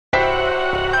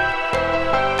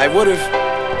Hey, what if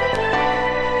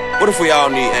we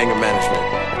all need anger management?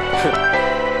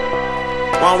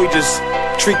 Why don't we just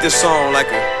treat this song like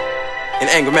an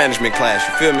anger management class,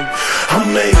 you feel me?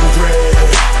 I'm angry,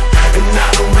 and I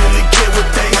don't really care what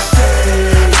they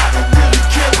say.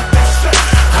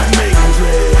 I'm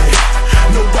angry,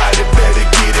 nobody better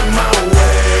get in my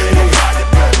way.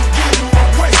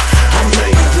 I'm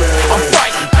angry, I'm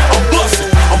fighting, I'm busting,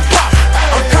 I'm popping,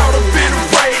 I'm caught up in a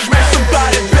rage, man,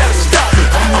 somebody better stop me.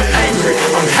 I'm angry,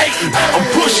 I'm hating, I'm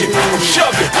pushing, I'm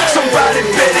shoving, somebody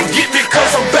better get me,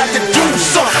 cause I'm about to do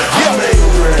something.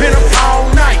 Been up all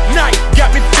night,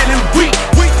 got me feeling weak,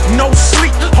 no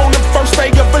sleep on the first day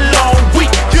of a long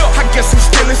week. I guess I'm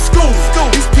still in school,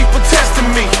 these people testing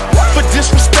me, for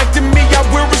disrespecting me I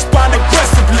will respond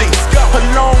aggressively. A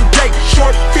long day,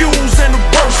 short fuse and a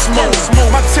burst mode,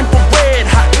 my temper red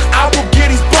hot, I will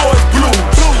get these boys blues.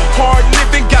 Hard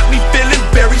living got me feeling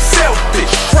very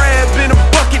selfish, crab in a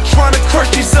bucket trying to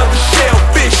crush these other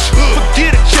shellfish.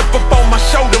 Forget a chip up on my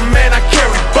shoulder, man, I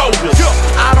carry boulders.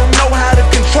 I don't know how to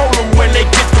control them when they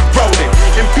get to rolling,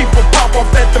 and people pop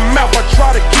off at the mouth. I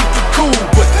try to keep it cool,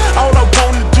 but all I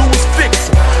wanna do is fix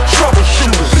them.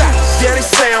 Troubleshooters, yeah, they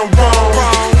say I'm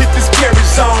wrong, hit this carry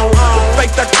zone. The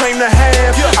faith I claim to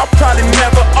have, I'll probably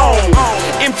never own.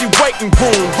 Empty waiting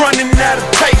room, running out of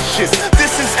patience.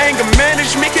 This is anger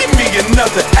management, give me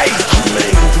another agent. I'm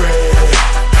angry,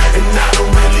 and I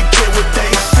don't really care what they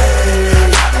say.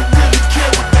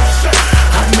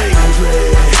 I'm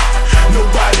angry,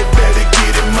 nobody better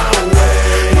get in my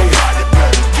way.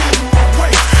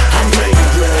 I'm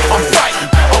angry, I'm fighting,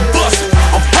 I'm busting,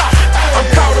 I'm popping, I'm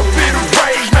caught up in a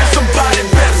rage, man, somebody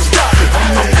better stop me.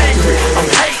 I'm angry, I'm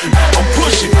hating, I'm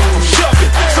pushing, I'm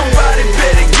shoving, somebody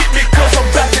better get me, cause I'm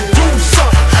about to do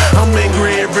something. I'm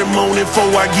angry every morning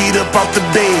before I get up off the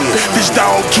bed. This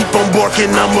dog keep on barking,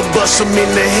 I'ma bust him in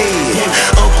the head.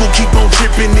 Uncle keep on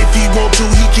tripping, if he want to,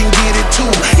 he can get it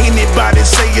too. Anybody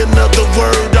say another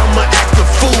word, I'ma act a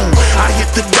fool. I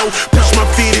hit the door, push my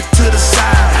feet to the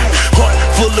side, heart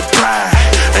full of pride,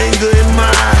 anger in my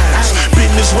eyes.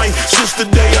 Been this way since the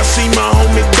day I see my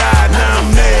homie die. Now I'm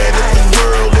mad at the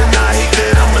world and I hate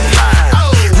that I'm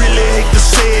alive. Really hate to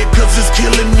say it cause it's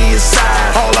killing me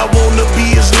inside. All I wanna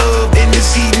be is loved and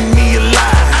it's eating me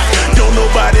alive. Don't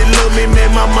nobody love me,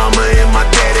 man, my mama and my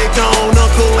daddy gone.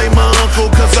 Uncle ain't my uncle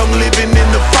cause I'm living in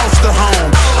the foster home.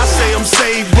 I say I'm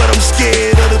saved but I'm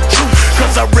scared of the truth,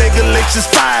 cause I regulate since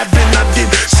 5 and I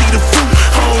didn't see the fruit.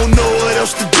 I don't know what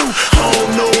else to do, I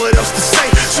don't know what else to say,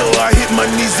 so I hit my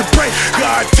knees to pray,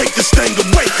 God take this thing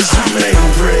away, cause I'm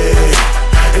angry,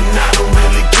 and I don't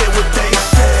really care what they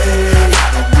say.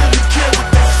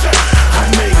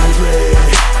 I'm angry,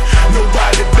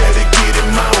 nobody better get in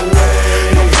my way.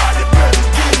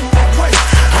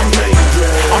 I'm angry,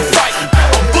 I'm fighting,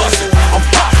 I'm busting, I'm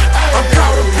popping, I'm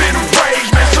caught up in a rage,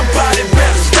 man, somebody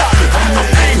better stop me. I'm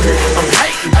angry, I'm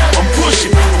hating, I'm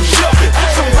pushing, I'm shoving,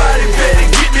 somebody better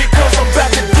get me, cause I'm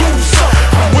about to do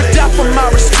something. Would die for my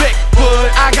respect, but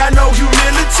I got no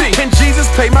humility, and Jesus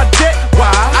paid my debt,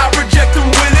 why? I reject him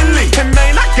willingly, and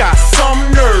man, I got some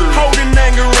nerve, holding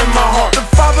anger in my heart. The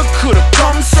Father could've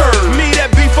come serve me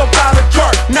that beef up out of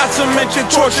dirt, not to mention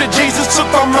torture. Jesus took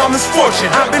my mama's fortune.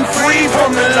 I've been free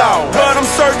from the law, but I'm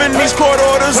serving these court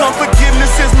orders.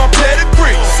 Unforgiveness is my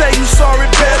pedigree. Say you sorry,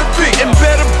 better be, and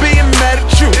better being mad at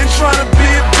you than trying to be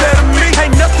a better me.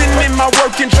 Ain't nothing in my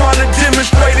work and trying to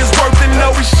demonstrate his worth, and know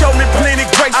he showed me plenty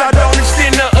grace. I don't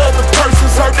extend to other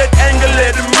persons, hurt that anger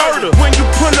led to murder. When you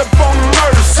pull up on the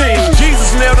murder scene,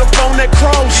 Jesus nailed up on that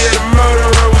cross, yeah, the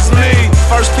murderer was me.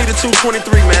 1 Peter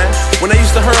 2:23, man. When they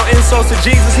used to hurl insults at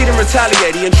Jesus, he didn't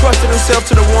retaliate. He entrusted himself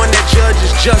to the one that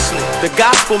judges justly. The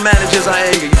gospel manages our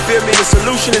anger, you feel me? The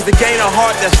solution is to gain a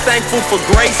heart that's thankful for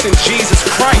grace in Jesus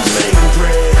Christ. I'm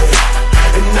angry,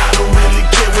 and I don't really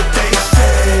care what they